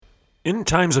In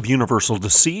times of universal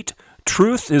deceit,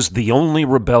 truth is the only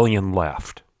rebellion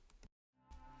left.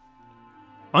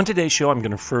 On today's show, I'm going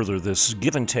to further this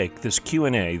give and take, this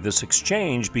Q&A, this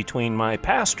exchange between my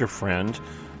pastor friend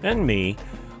and me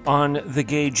on the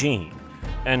gay gene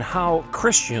and how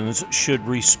Christians should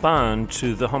respond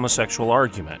to the homosexual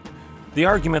argument. The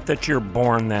argument that you're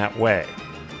born that way.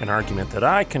 An argument that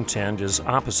I contend is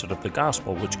opposite of the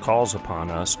gospel, which calls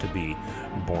upon us to be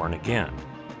born again.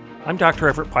 I'm Dr.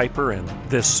 Everett Piper, and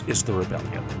this is The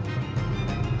Rebellion.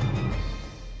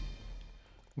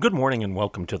 Good morning and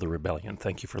welcome to The Rebellion.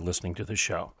 Thank you for listening to the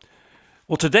show.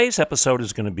 Well, today's episode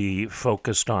is going to be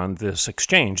focused on this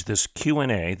exchange, this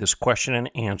Q&A, this question and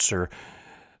answer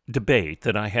debate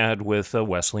that I had with a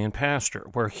Wesleyan pastor,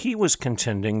 where he was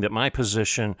contending that my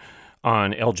position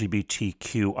on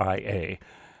LGBTQIA,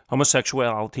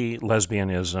 homosexuality,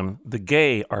 lesbianism, the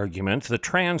gay argument, the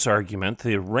trans argument,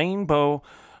 the rainbow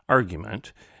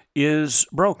argument is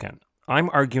broken. I'm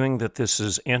arguing that this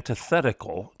is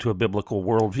antithetical to a biblical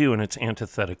worldview, and it's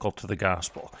antithetical to the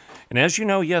gospel. And as you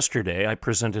know, yesterday I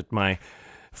presented my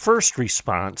first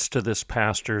response to this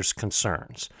pastor's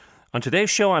concerns. On today's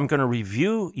show, I'm going to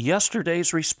review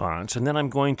yesterday's response, and then I'm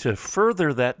going to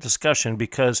further that discussion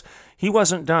because he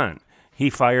wasn't done. He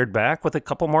fired back with a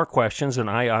couple more questions, and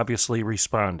I obviously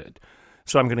responded.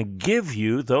 So I'm going to give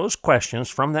you those questions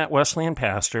from that Wesleyan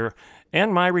pastor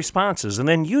and my responses, and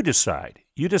then you decide.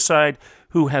 You decide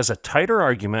who has a tighter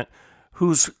argument,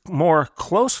 who's more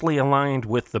closely aligned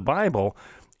with the Bible,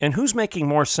 and who's making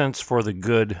more sense for the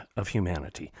good of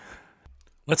humanity.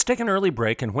 Let's take an early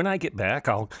break, and when I get back,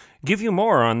 I'll give you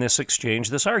more on this exchange,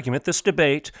 this argument, this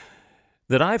debate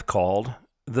that I've called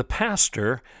the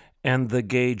pastor and the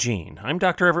gay gene. I'm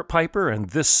Dr. Everett Piper, and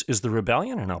this is The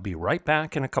Rebellion, and I'll be right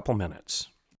back in a couple minutes.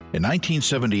 In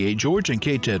 1978, George and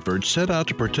Kate Tedford set out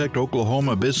to protect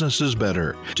Oklahoma businesses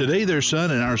better. Today, their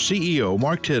son and our CEO,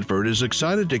 Mark Tedford, is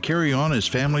excited to carry on his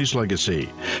family's legacy.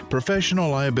 Professional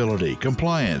liability,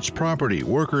 compliance, property,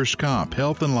 workers' comp,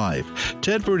 health and life.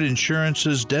 Tedford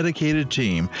Insurance's dedicated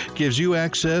team gives you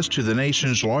access to the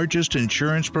nation's largest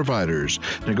insurance providers,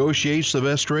 negotiates the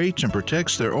best rates, and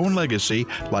protects their own legacy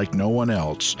like no one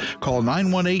else. Call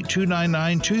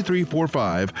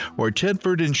 918-299-2345 or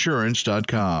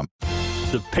tedfordinsurance.com.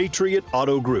 The Patriot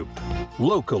Auto Group,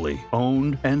 locally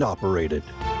owned and operated.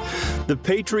 The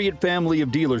Patriot family of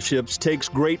dealerships takes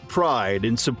great pride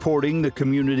in supporting the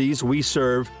communities we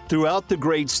serve throughout the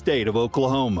great state of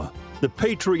Oklahoma. The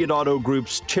Patriot Auto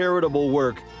Group's charitable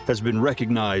work has been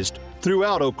recognized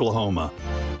throughout Oklahoma.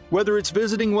 Whether it's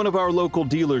visiting one of our local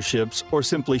dealerships or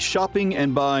simply shopping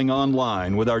and buying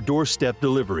online with our doorstep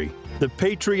delivery, the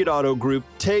Patriot Auto Group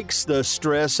takes the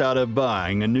stress out of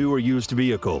buying a new or used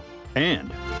vehicle.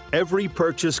 And every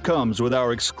purchase comes with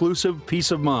our exclusive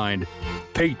peace of mind,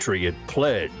 Patriot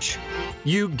Pledge.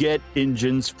 You get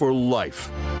engines for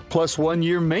life, plus 1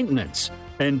 year maintenance,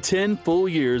 and 10 full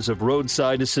years of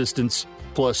roadside assistance,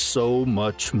 plus so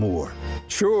much more.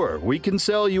 Sure, we can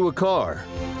sell you a car,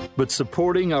 but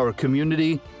supporting our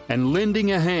community and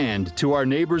lending a hand to our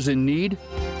neighbors in need?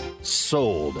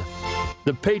 Sold.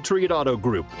 The Patriot Auto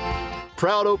Group.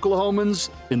 Proud Oklahomans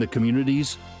in the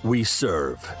communities we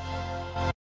serve.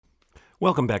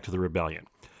 Welcome back to The Rebellion.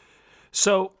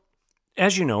 So,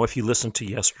 as you know, if you listened to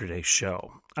yesterday's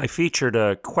show, I featured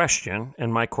a question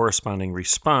and my corresponding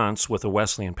response with a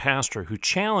Wesleyan pastor who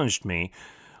challenged me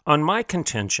on my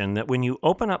contention that when you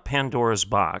open up Pandora's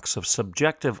box of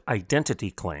subjective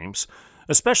identity claims,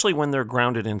 especially when they're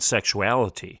grounded in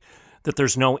sexuality, that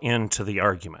there's no end to the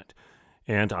argument.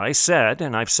 And I said,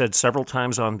 and I've said several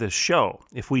times on this show,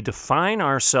 if we define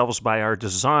ourselves by our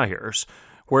desires,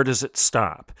 where does it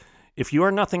stop? If you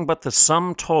are nothing but the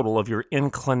sum total of your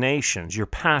inclinations, your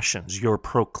passions, your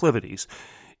proclivities,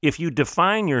 if you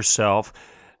define yourself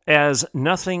as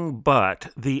nothing but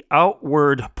the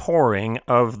outward pouring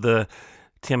of the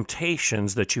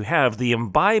temptations that you have, the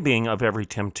imbibing of every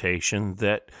temptation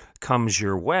that comes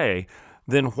your way,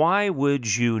 then why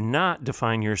would you not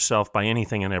define yourself by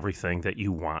anything and everything that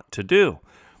you want to do?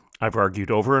 I've argued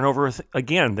over and over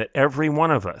again that every one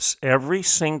of us, every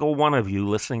single one of you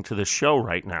listening to this show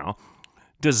right now,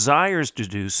 desires to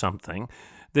do something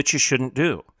that you shouldn't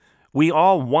do. We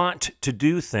all want to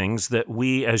do things that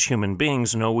we as human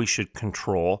beings know we should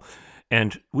control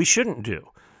and we shouldn't do.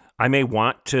 I may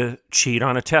want to cheat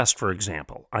on a test, for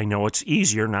example. I know it's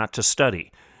easier not to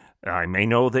study. I may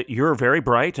know that you're very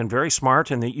bright and very smart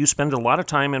and that you spend a lot of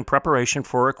time in preparation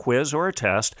for a quiz or a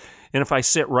test, and if I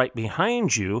sit right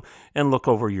behind you and look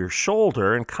over your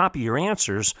shoulder and copy your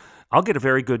answers, I'll get a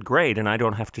very good grade and I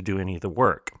don't have to do any of the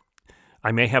work.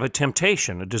 I may have a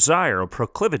temptation, a desire, a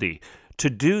proclivity to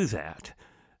do that.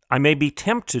 I may be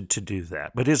tempted to do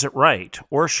that, but is it right?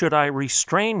 Or should I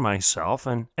restrain myself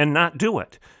and not do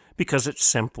it because it's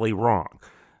simply wrong?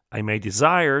 I may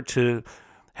desire to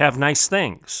have nice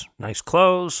things, nice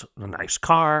clothes, a nice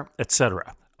car,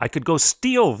 etc. I could go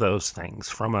steal those things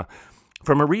from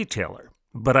a retailer,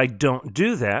 but I don't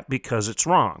do that because it's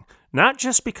wrong. Not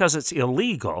just because it's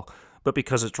illegal, but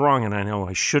because it's wrong, and I know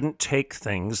I shouldn't take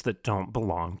things that don't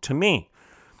belong to me.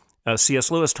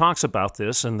 C.S. Lewis talks about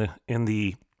this in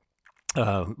the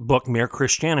book Mere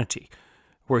Christianity,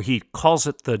 where he calls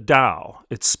it the Tao.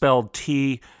 It's spelled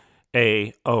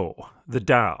T-A-O, the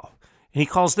Tao. And he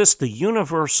calls this the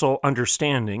universal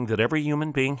understanding that every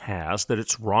human being has, that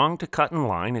it's wrong to cut in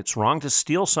line, it's wrong to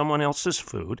steal someone else's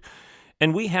food,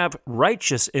 and we have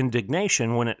righteous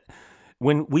indignation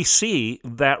when we see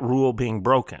that rule being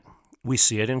broken. We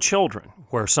see it in children,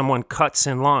 where someone cuts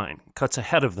in line, cuts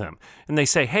ahead of them, and they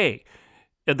say, hey,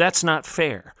 that's not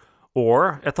fair.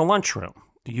 Or at the lunchroom,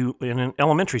 in an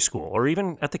elementary school, or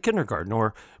even at the kindergarten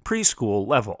or preschool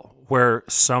level, where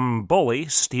some bully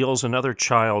steals another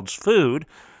child's food,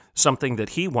 something that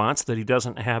he wants that he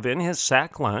doesn't have in his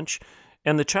sack lunch,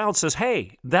 and the child says,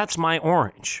 hey, that's my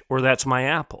orange, or that's my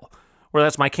apple, or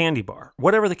that's my candy bar,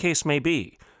 whatever the case may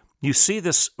be. You see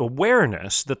this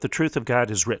awareness that the truth of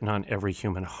God is written on every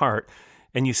human heart,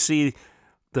 and you see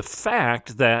the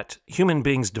fact that human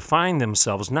beings define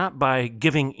themselves not by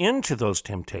giving in to those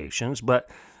temptations, but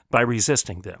by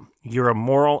resisting them. You're a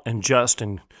moral and just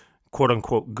and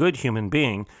quote-unquote good human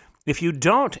being if you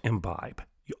don't imbibe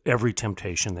every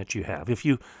temptation that you have, if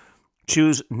you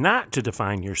choose not to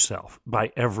define yourself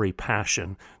by every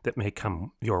passion that may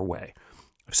come your way.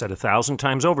 I've said 1,000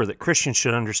 times over that Christians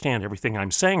should understand everything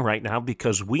I'm saying right now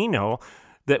because we know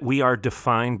that we are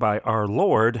defined by our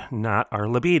Lord, not our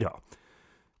libido.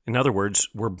 In other words,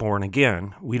 we're born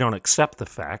again. We don't accept the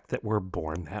fact that we're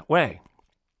born that way.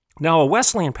 Now, a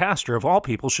Wesleyan pastor of all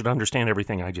people should understand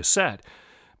everything I just said.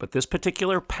 But this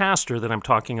particular pastor that I'm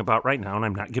talking about right now, and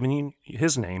I'm not giving you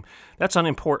his name, that's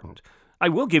unimportant. I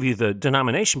will give you the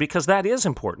denomination because that is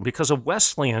important, because a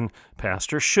Wesleyan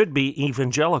pastor should be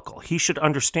evangelical. He should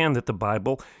understand that the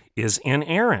Bible is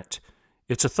inerrant.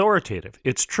 It's authoritative.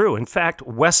 It's true. In fact,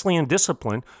 Wesleyan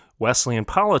discipline, Wesleyan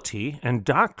polity, and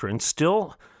doctrine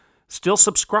still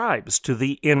subscribes to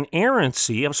the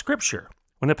inerrancy of Scripture.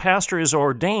 When a pastor is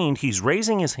ordained, he's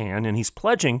raising his hand and he's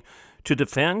pledging to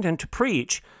defend and to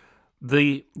preach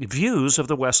the views of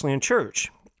the Wesleyan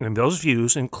Church. And those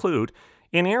views include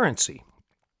inerrancy.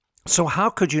 So how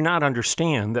could you not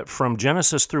understand that from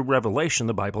Genesis through Revelation,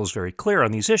 the Bible is very clear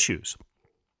on these issues?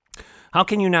 How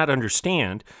can you not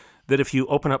understand that if you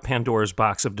open up Pandora's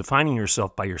box of defining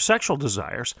yourself by your sexual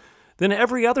desires, then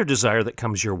every other desire that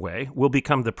comes your way will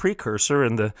become the precursor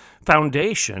and the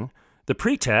foundation, the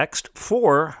pretext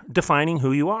for defining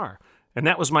who you are? And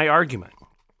that was my argument.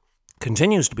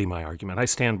 Continues to be my argument. I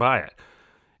stand by it.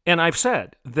 And I've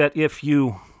said that if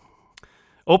you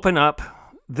open up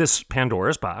this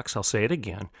Pandora's box, I'll say it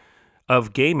again,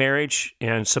 of gay marriage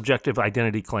and subjective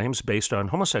identity claims based on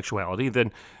homosexuality,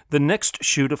 then the next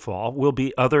shoe to fall will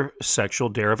be other sexual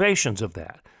derivations of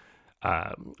that.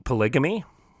 Polygamy,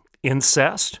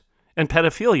 incest, and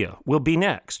pedophilia will be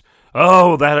next.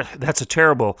 Oh, that's a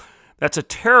terrible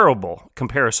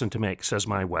comparison to make, says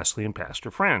my Wesleyan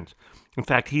pastor friend. In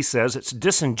fact, he says it's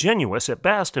disingenuous at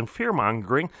best and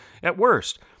fear-mongering at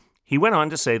worst. He went on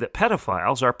to say that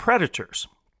pedophiles are predators.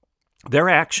 Their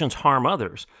actions harm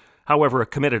others. However, a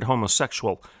committed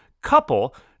homosexual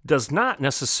couple does not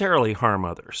necessarily harm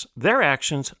others. Their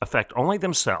actions affect only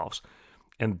themselves,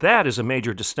 and that is a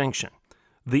major distinction.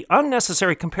 The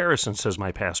unnecessary comparison, says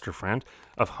my pastor friend,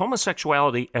 of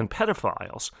homosexuality and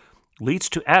pedophiles leads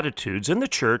to attitudes in the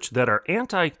church that are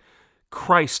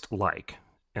anti-Christ-like,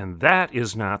 and that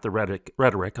is not the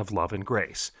rhetoric of love and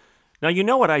grace. Now, you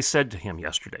know what I said to him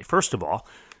yesterday. First of all,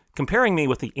 comparing me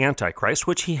with the Antichrist,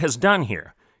 which he has done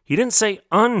here. He didn't say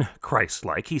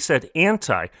un-Christ-like, he said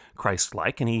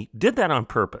anti-Christ-like, and he did that on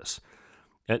purpose.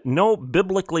 No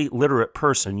biblically literate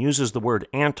person uses the word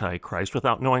Antichrist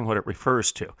without knowing what it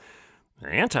refers to. The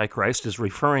Antichrist is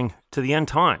referring to the end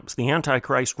times, the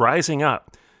Antichrist rising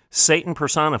up, Satan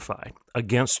personified,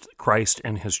 against Christ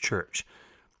and his church.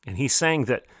 And he's saying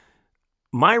that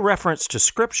my reference to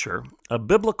Scripture, a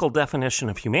biblical definition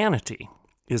of humanity,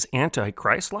 is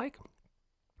anti-Christ-like.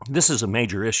 This is a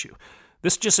major issue.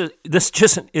 This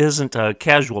just isn't a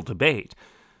casual debate.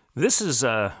 This is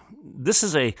a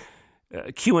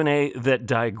Q&A that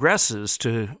digresses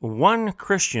to one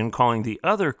Christian calling the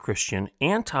other Christian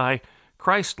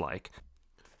anti-Christ-like.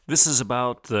 This is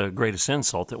about the greatest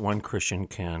insult that one Christian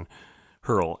can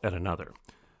hurl at another.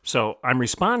 So I'm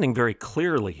responding very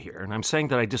clearly here, and I'm saying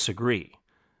that I disagree.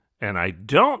 And I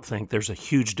don't think there's a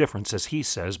huge difference, as he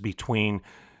says, between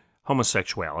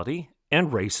homosexuality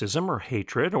and racism or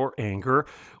hatred or anger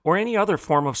or any other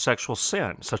form of sexual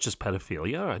sin, such as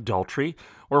pedophilia, adultery,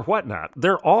 or whatnot.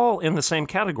 They're all in the same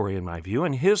category, in my view,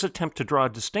 and his attempt to draw a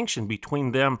distinction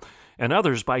between them and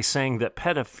others by saying that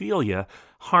pedophilia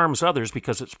harms others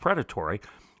because it's predatory,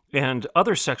 and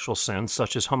other sexual sins,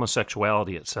 such as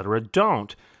homosexuality, etc.,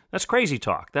 don't. That's crazy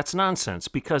talk. That's nonsense,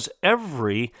 because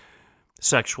every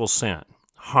sexual sin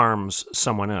harms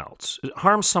someone else. It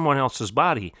harms someone else's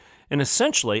body. And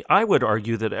essentially, I would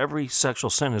argue that every sexual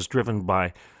sin is driven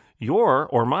by your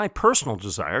or my personal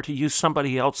desire to use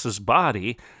somebody else's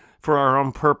body for our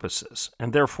own purposes.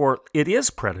 And therefore, it is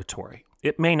predatory.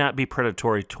 It may not be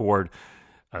predatory toward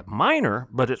a minor,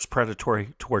 but it's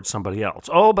predatory toward somebody else.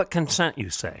 Oh, but consent, you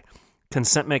say.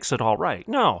 Consent makes it all right.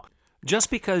 No.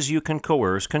 Just because you can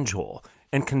coerce, cajole,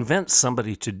 and convince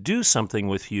somebody to do something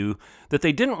with you that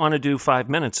they didn't want to do 5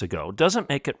 minutes ago doesn't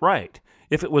make it right.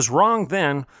 If it was wrong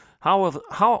then, how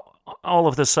all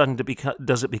of a sudden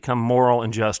does it become moral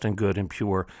and just and good and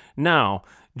pure now,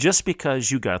 just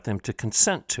because you got them to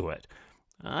consent to it?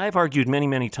 I've argued many,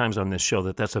 many times on this show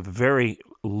that that's a very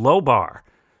low bar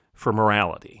for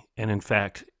morality. And in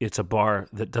fact, it's a bar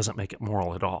that doesn't make it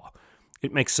moral at all.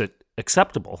 It makes it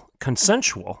acceptable,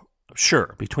 consensual,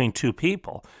 sure, between two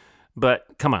people. But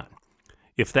come on,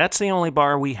 if that's the only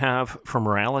bar we have for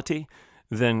morality,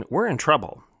 then we're in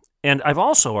trouble. And I've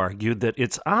also argued that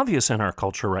it's obvious in our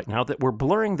culture right now that we're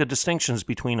blurring the distinctions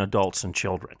between adults and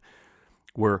children.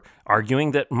 We're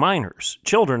arguing that minors,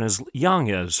 children as young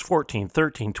as 14,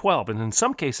 13, 12, and in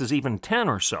some cases even 10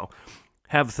 or so,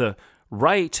 have the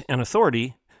right and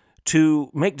authority to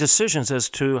make decisions as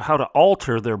to how to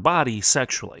alter their body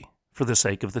sexually for the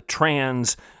sake of the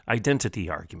trans identity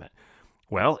argument.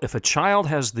 Well, if a child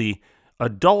has the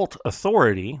adult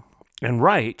authority and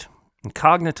right and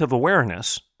cognitive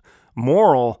awareness,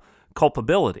 moral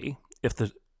culpability, if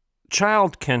the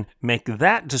child can make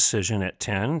that decision at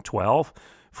 10, 12,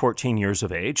 14 years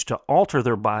of age to alter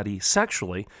their body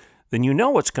sexually, then you know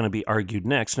what's going to be argued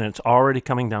next, and it's already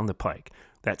coming down the pike.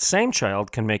 That same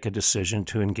child can make a decision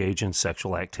to engage in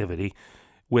sexual activity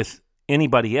with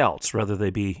anybody else, whether they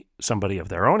be somebody of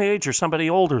their own age or somebody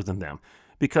older than them.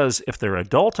 Because if they're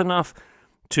adult enough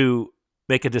to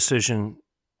make a decision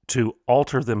to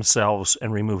alter themselves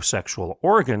and remove sexual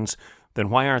organs, then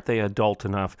why aren't they adult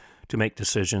enough to make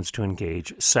decisions to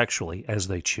engage sexually as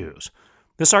they choose?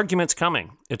 This argument's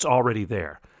coming. It's already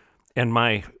there. And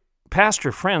my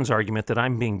pastor friend's argument that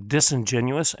I'm being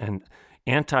disingenuous and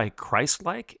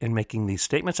anti-Christ-like in making these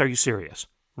statements, are you serious?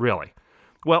 Really?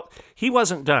 Well, he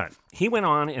wasn't done. He went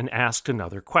on and asked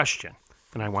another question.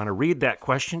 And I want to read that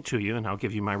question to you, and I'll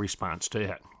give you my response to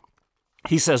it.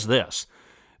 He says this: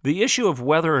 the issue of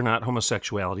whether or not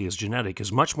homosexuality is genetic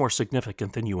is much more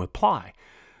significant than you imply.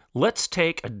 Let's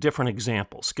take a different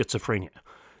example, schizophrenia.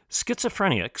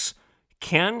 Schizophrenics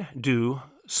can do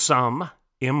some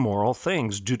immoral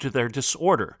things due to their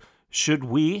disorder. Should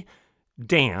we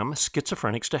damn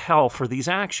schizophrenics to hell for these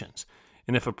actions?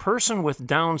 And if a person with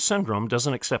Down syndrome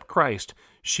doesn't accept Christ,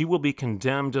 she will be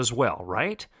condemned as well,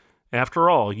 right? After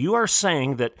all, you are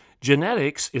saying that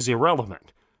genetics is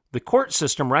irrelevant. The court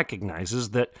system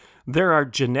recognizes that there are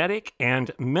genetic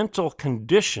and mental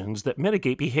conditions that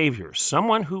mitigate behaviors.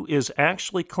 Someone who is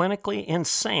actually clinically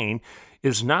insane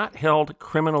is not held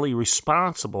criminally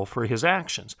responsible for his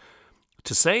actions.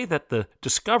 To say that the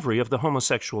discovery of the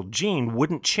homosexual gene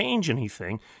wouldn't change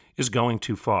anything is going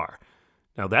too far.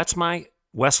 Now, that's my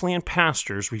Wesleyan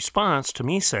pastor's response to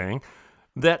me saying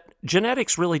that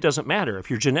genetics really doesn't matter. If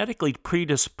you're genetically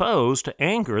predisposed to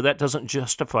anger, that doesn't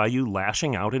justify you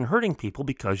lashing out and hurting people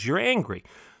because you're angry.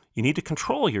 You need to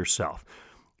control yourself.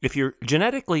 If you're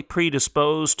genetically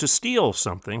predisposed to steal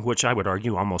something, which I would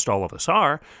argue almost all of us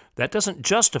are, that doesn't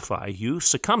justify you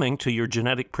succumbing to your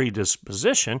genetic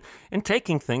predisposition and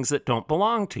taking things that don't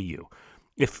belong to you.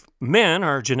 If men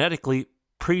are genetically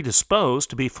predisposed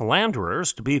to be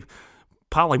philanderers, to be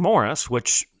polymorous,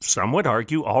 which some would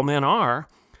argue all men are,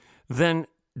 then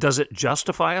does it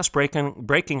justify us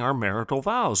breaking our marital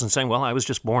vows and saying, well, I was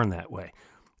just born that way?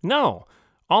 No.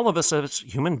 All of us as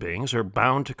human beings are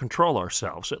bound to control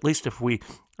ourselves, at least if we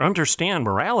understand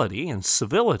morality and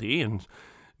civility and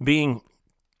being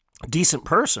decent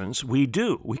persons, we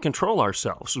do. We control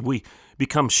ourselves. We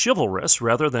become chivalrous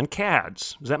rather than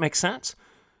cads. Does that make sense?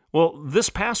 Well, this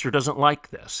pastor doesn't like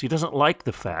this. He doesn't like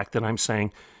the fact that I'm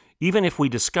saying even if we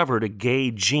discovered a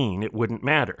gay gene, it wouldn't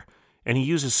matter. And he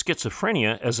uses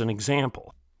schizophrenia as an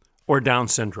example, or Down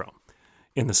syndrome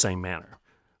in the same manner.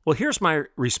 Well, here's my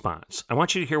response. I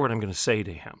want you to hear what I'm going to say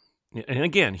to him. And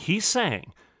again, he's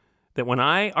saying that when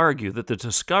I argue that the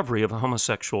discovery of a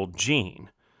homosexual gene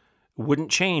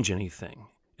wouldn't change anything,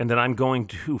 and that I'm going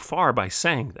too far by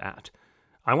saying that,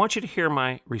 I want you to hear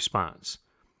my response.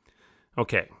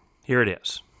 Okay, here it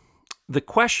is. The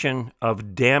question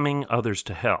of damning others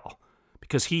to hell,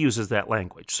 because he uses that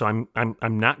language. So I'm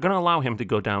not going to allow him to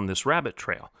go down this rabbit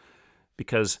trail,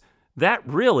 because that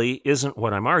really isn't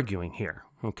what I'm arguing here,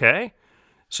 okay?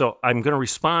 So I'm going to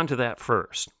respond to that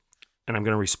first, and I'm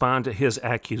going to respond to his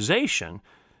accusation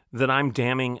that I'm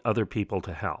damning other people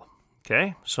to hell,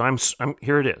 okay? So I'm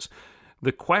here it is.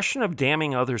 The question of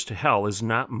damning others to hell is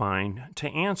not mine to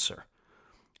answer.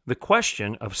 The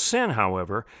question of sin,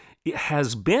 however, it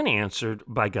has been answered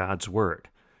by God's word.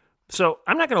 So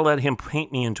I'm not going to let him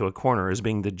paint me into a corner as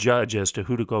being the judge as to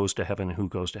who goes to heaven and who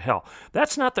goes to hell.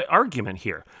 That's not the argument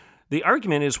here. The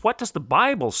argument is, what does the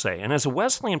Bible say? And as a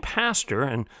Wesleyan pastor,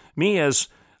 and me as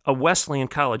a Wesleyan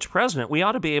college president, we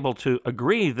ought to be able to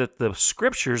agree that the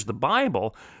scriptures, the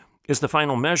Bible, is the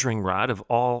final measuring rod of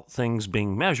all things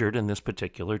being measured in this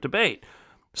particular debate.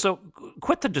 So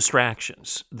quit the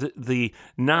distractions, the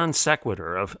non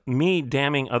sequitur of me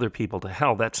damning other people to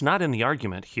hell. That's not in the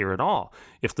argument here at all.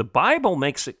 If the Bible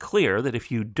makes it clear that if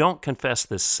you don't confess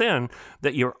this sin,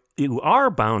 that you are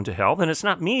bound to hell, then it's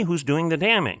not me who's doing the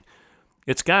damning.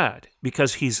 It's God,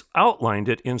 because he's outlined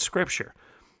it in Scripture.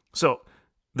 So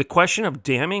the question of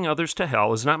damning others to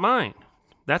hell is not mine.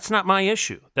 That's not my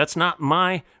issue. That's not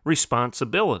my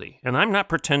responsibility. And I'm not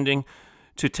pretending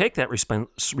to take that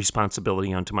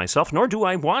responsibility onto myself, nor do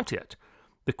I want it.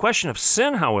 The question of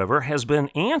sin, however, has been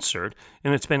answered,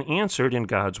 and it's been answered in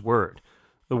God's word.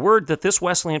 The word that this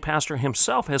Wesleyan pastor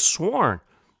himself has sworn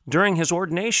during his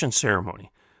ordination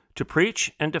ceremony to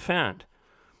preach and defend.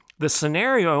 The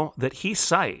scenario that he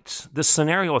cites, this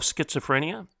scenario of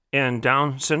schizophrenia and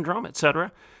Down syndrome,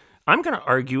 etc., I'm going to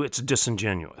argue it's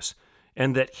disingenuous,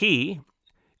 and that he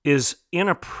is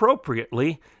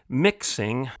inappropriately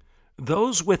mixing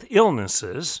those with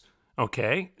illnesses,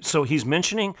 okay? So he's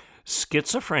mentioning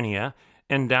schizophrenia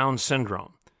and Down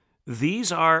syndrome.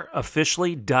 These are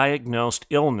officially diagnosed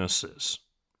illnesses.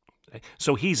 Okay?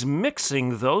 So he's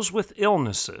mixing those with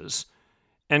illnesses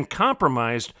and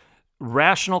compromised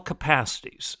rational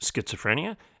capacities,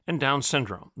 schizophrenia and Down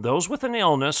syndrome. Those with an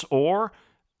illness or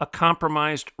a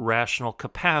compromised rational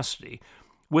capacity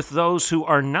with those who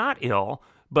are not ill,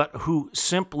 but who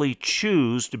simply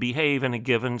choose to behave in a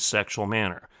given sexual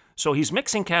manner. So he's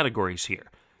mixing categories here.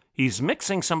 He's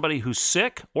mixing somebody who's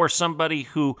sick or somebody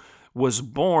who was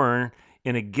born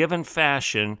in a given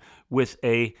fashion with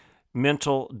a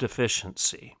mental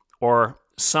deficiency or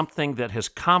something that has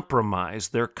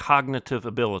compromised their cognitive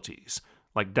abilities,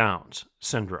 like Down's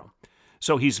syndrome.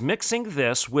 So he's mixing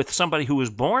this with somebody who was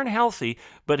born healthy,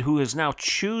 but who is now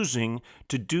choosing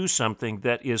to do something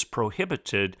that is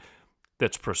prohibited,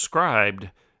 that's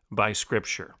prescribed by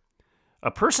Scripture.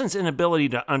 A person's inability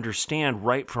to understand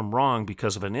right from wrong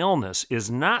because of an illness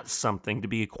is not something to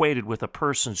be equated with a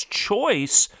person's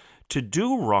choice to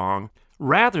do wrong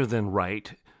rather than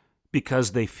right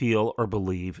because they feel or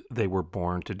believe they were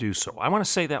born to do so. I want to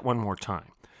say that one more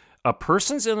time. A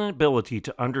person's inability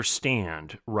to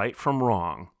understand right from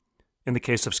wrong, in the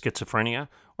case of schizophrenia,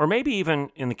 or maybe even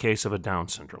in the case of a Down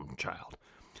syndrome child,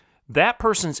 that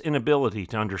person's inability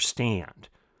to understand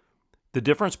the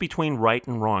difference between right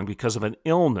and wrong because of an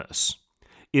illness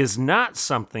is not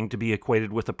something to be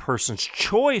equated with a person's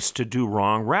choice to do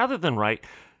wrong rather than right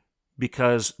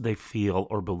because they feel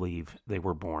or believe they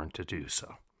were born to do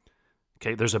so.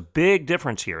 Okay, there's a big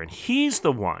difference here, and he's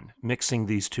the one mixing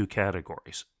these two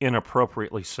categories,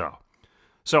 inappropriately so.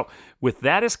 So, with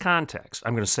that as context,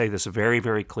 I'm going to say this very,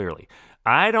 very clearly.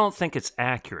 I don't think it's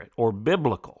accurate or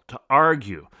biblical to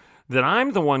argue that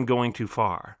I'm the one going too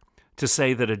far to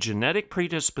say that a genetic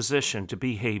predisposition to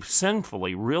behave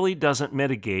sinfully really doesn't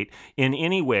mitigate in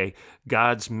any way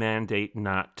God's mandate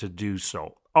not to do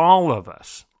so. All of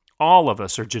us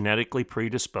are genetically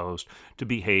predisposed to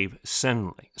behave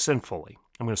sinfully.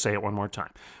 I'm going to say it one more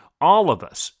time. All of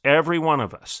us, every one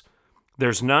of us,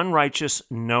 there's none righteous,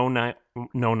 no,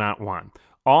 not one.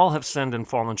 All have sinned and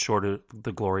fallen short of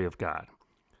the glory of God.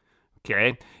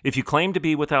 Okay? If you claim to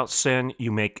be without sin,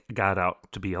 you make God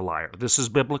out to be a liar. This is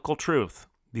biblical truth.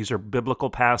 These are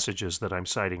biblical passages that I'm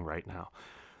citing right now.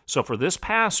 So for this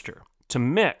pastor to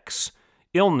mix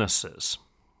illnesses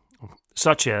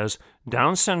such as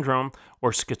Down syndrome or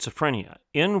schizophrenia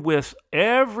in with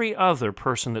every other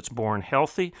person that's born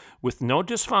healthy with no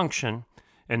dysfunction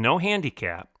and no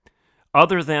handicap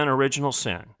other than original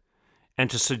sin, and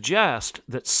to suggest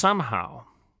that somehow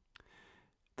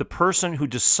the person who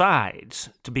decides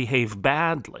to behave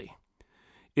badly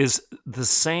is the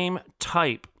same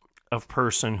type of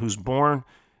person who's born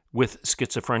with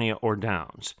schizophrenia or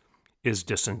Downs, is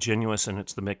disingenuous, and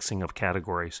it's the mixing of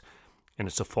categories, and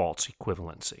it's a false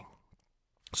equivalency.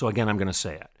 So again, I'm going to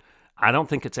say it. I don't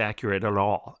think it's accurate at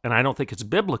all, and I don't think it's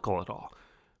biblical at all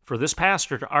for this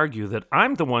pastor to argue that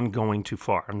I'm the one going too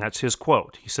far, and that's his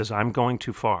quote. He says, I'm going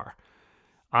too far.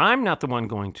 I'm not the one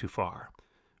going too far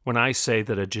when I say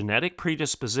that a genetic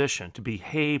predisposition to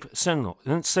behave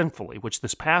sinfully, which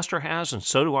this pastor has, and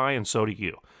so do I, and so do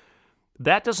you,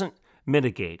 that doesn't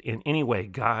mitigate in any way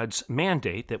God's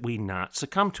mandate that we not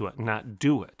succumb to it, not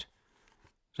do it.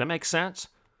 Does that make sense?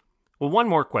 Well, one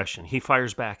more question. He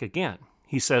fires back again.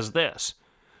 He says this: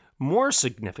 more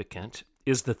significant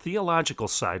is the theological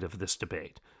side of this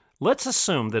debate. Let's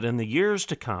assume that in the years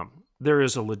to come, there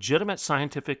is a legitimate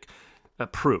scientific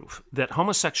proof that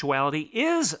homosexuality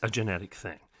is a genetic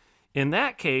thing. In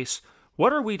that case,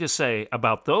 what are we to say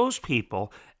about those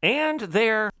people and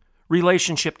their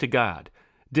relationship to God?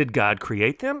 Did God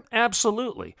create them?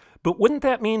 Absolutely. But wouldn't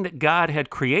that mean that God had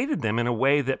created them in a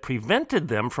way that prevented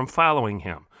them from following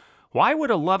Him? Why would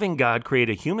a loving God create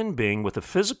a human being with a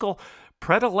physical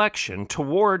predilection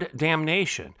toward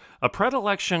damnation, a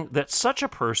predilection that such a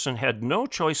person had no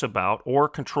choice about or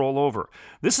control over?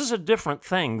 This is a different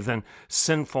thing than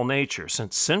sinful nature,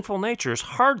 since sinful nature is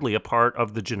hardly a part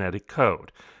of the genetic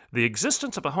code. The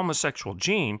existence of a homosexual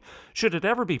gene, should it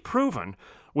ever be proven,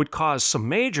 would cause some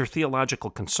major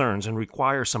theological concerns and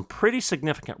require some pretty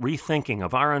significant rethinking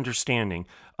of our understanding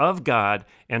of God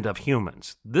and of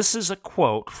humans. This is a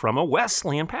quote from a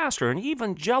Wesleyan pastor, an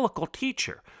evangelical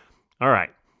teacher. All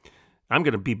right, I'm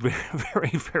going to be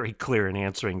very, very clear in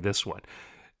answering this one.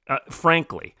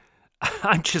 Frankly,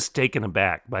 I'm just taken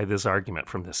aback by this argument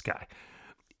from this guy.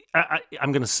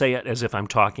 I'm going to say it as if I'm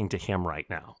talking to him right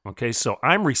now, okay? So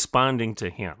I'm responding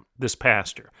to him, this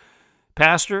pastor.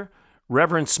 Pastor,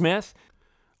 Reverend Smith,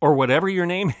 or whatever your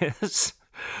name is,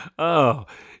 oh,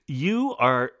 you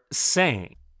are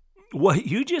saying, what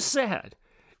you just said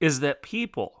is that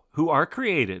people who are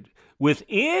created with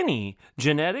any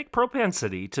genetic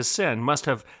propensity to sin must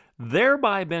have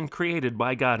thereby been created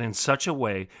by God in such a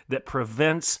way that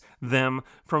prevents them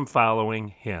from following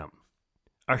Him.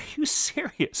 Are you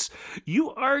serious?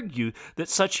 You argue that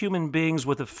such human beings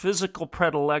with a physical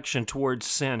predilection towards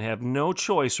sin have no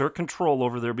choice or control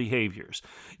over their behaviors.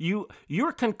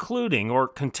 You're concluding or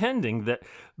contending that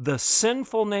the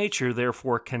sinful nature,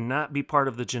 therefore, cannot be part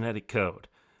of the genetic code.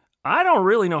 I don't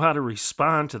really know how to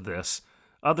respond to this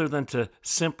other than to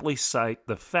simply cite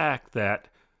the fact that,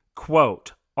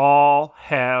 quote, all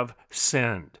have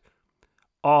sinned.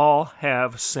 All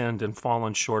have sinned and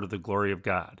fallen short of the glory of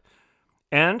God.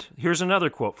 And here's another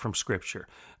quote from Scripture.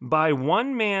 By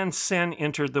one man sin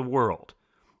entered the world.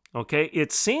 Okay,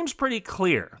 it seems pretty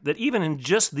clear that even in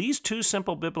just these two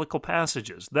simple biblical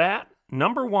passages, that,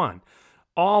 number one,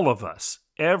 all of us,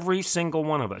 every single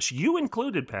one of us, you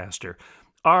included, Pastor,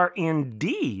 are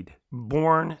indeed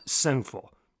born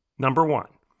sinful, number one.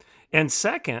 And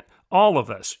second, all of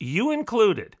us, you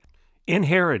included,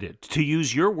 inherited, to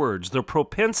use your words, the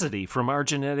propensity from our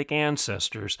genetic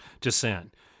ancestors to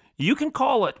sin. You can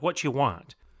call it what you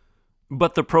want,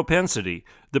 but the propensity,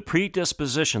 the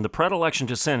predisposition, the predilection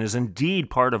to sin is indeed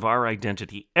part of our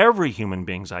identity, every human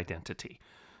being's identity.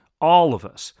 All of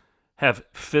us have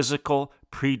physical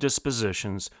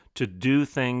predispositions to do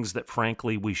things that,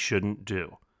 frankly, we shouldn't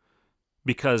do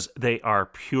because they are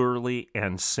purely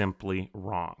and simply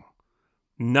wrong.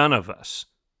 None of us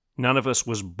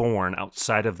was born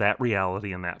outside of that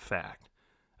reality and that fact.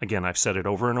 Again, I've said it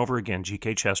over and over again,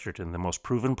 G.K. Chesterton, the most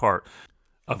proven part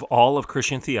of all of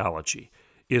Christian theology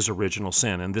is original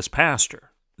sin. And this pastor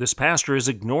is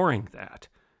ignoring that.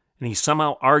 And he's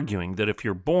somehow arguing that if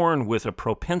you're born with a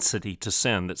propensity to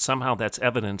sin, that somehow that's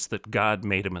evidence that God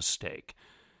made a mistake.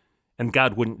 And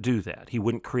God wouldn't do that. He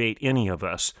wouldn't create any of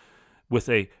us with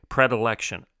a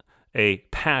predilection, a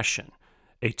passion,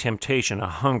 a temptation, a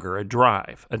hunger, a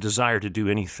drive, a desire to do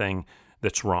anything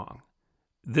that's wrong.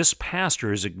 This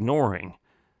pastor is ignoring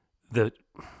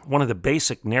one of the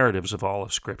basic narratives of all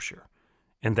of Scripture,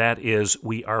 and that is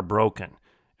we are broken,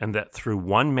 and that through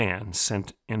one man sin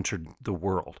entered the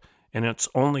world. And it's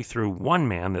only through one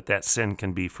man that sin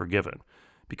can be forgiven,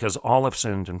 because all have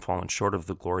sinned and fallen short of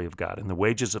the glory of God, and the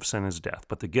wages of sin is death,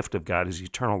 but the gift of God is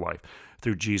eternal life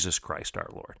through Jesus Christ our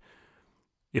Lord.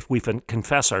 If we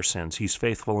confess our sins, He's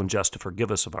faithful and just to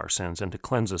forgive us of our sins and to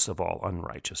cleanse us of all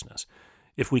unrighteousness.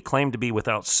 If we claim to be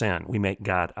without sin, we make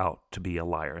God out to be a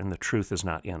liar, and the truth is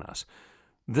not in us.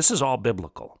 This is all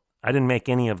biblical. I didn't make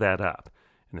any of that up,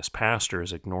 and this pastor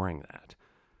is ignoring that.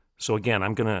 So again,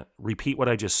 I'm going to repeat what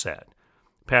I just said.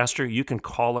 Pastor, you can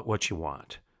call it what you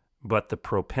want, but the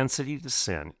propensity to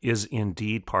sin is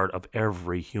indeed part of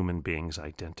every human being's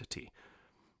identity.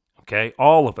 Okay?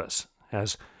 All of us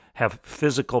have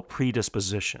physical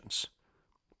predispositions,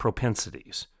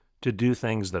 propensities to do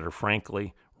things that are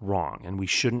frankly wrong, and we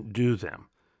shouldn't do them.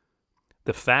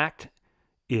 The fact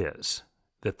is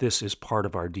that this is part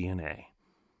of our DNA,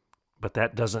 but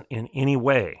that doesn't in any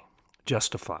way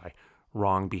justify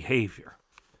wrong behavior.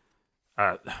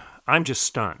 I'm just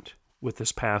stunned with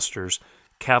this pastor's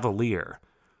cavalier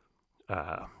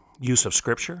use of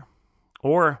Scripture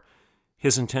or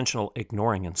his intentional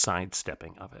ignoring and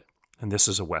sidestepping of it. And this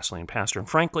is a Wesleyan pastor. And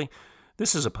frankly,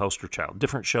 this is a poster child.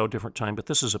 Different show, different time, but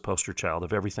this is a poster child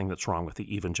of everything that's wrong with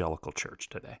the evangelical church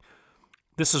today.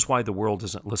 This is why the world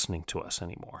isn't listening to us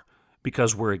anymore,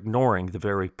 because we're ignoring the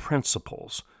very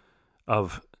principles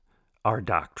of our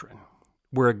doctrine.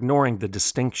 We're ignoring the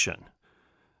distinction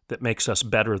that makes us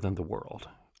better than the world,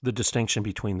 the distinction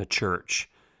between the church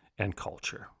and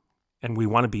culture. And we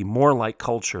want to be more like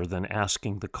culture than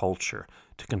asking the culture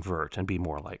to convert and be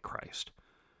more like Christ.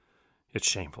 It's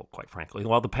shameful, quite frankly.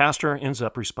 Well, the pastor ends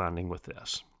up responding with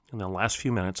this. In the last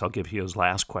few minutes, I'll give you his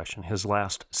last question, his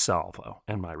last salvo,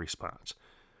 and my response.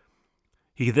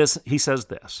 He says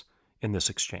this in this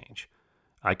exchange.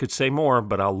 I could say more,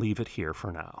 but I'll leave it here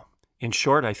for now. In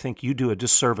short, I think you do a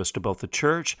disservice to both the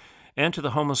church and to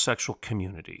the homosexual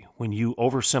community when you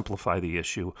oversimplify the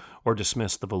issue or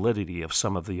dismiss the validity of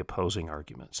some of the opposing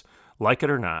arguments. Like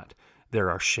it or not, there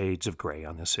are shades of gray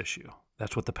on this issue.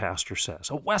 That's what the pastor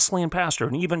says. A Wesleyan pastor,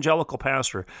 an evangelical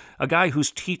pastor, a guy who's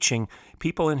teaching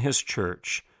people in his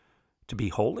church to be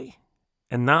holy.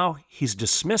 And now he's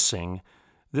dismissing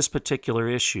this particular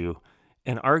issue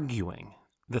and arguing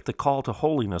that the call to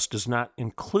holiness does not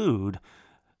include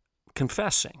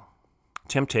confessing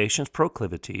temptations,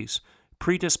 proclivities,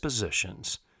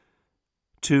 predispositions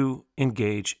to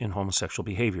engage in homosexual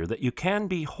behavior, that you can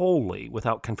be holy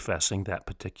without confessing that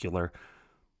particular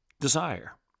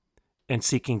desire and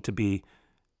seeking to be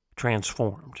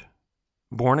transformed,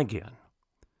 born again,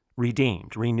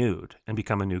 redeemed, renewed, and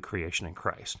become a new creation in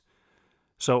Christ.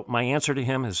 So my answer to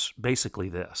him is basically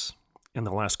this. In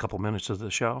the last couple minutes of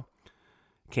the show,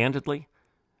 candidly,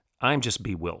 I'm just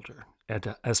bewildered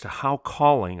as to how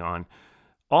calling on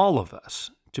all of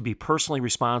us to be personally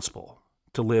responsible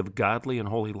to live godly and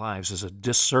holy lives is a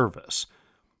disservice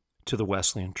to the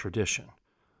Wesleyan tradition,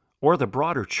 or the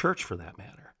broader church for that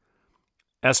matter.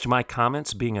 As to my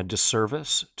comments being a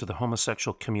disservice to the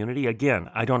homosexual community, again,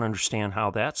 I don't understand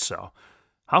how that's so.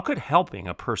 How could helping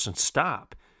a person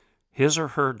stop his or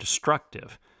her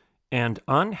destructive and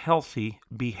unhealthy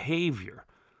behavior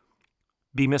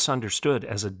be misunderstood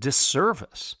as a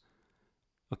disservice?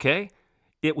 Okay?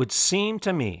 It would seem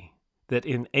to me that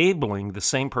enabling the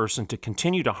same person to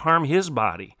continue to harm his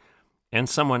body and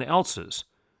someone else's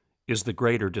is the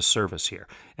greater disservice here.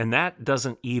 And that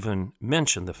doesn't even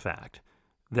mention the fact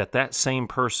that that same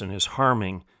person is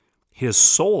harming his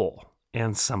soul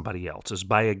and somebody else's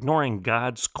by ignoring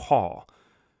God's call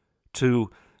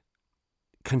to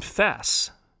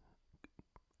confess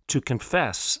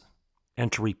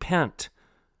and to repent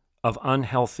of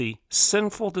unhealthy,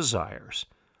 sinful desires,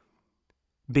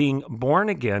 being born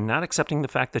again, not accepting the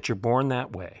fact that you're born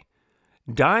that way,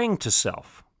 dying to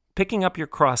self, picking up your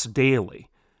cross daily,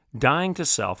 dying to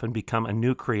self and become a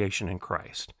new creation in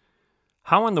Christ.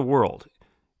 How in the world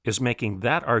is making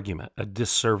that argument a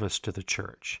disservice to the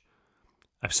church?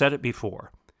 I've said it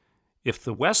before. If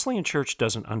the Wesleyan church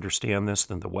doesn't understand this,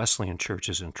 then the Wesleyan church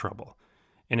is in trouble.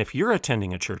 And if you're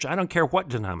attending a church, I don't care what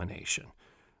denomination,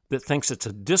 that thinks it's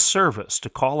a disservice to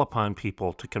call upon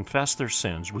people to confess their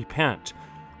sins, repent,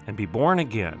 and be born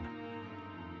again,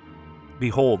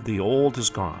 behold, the old is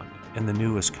gone and the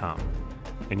new has come,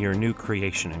 and you're a new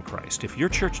creation in Christ. If your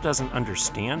church doesn't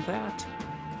understand that,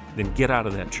 then get out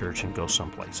of that church and go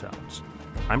someplace else.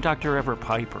 I'm Dr. Everett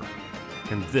Piper,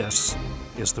 and this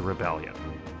is The Rebellion.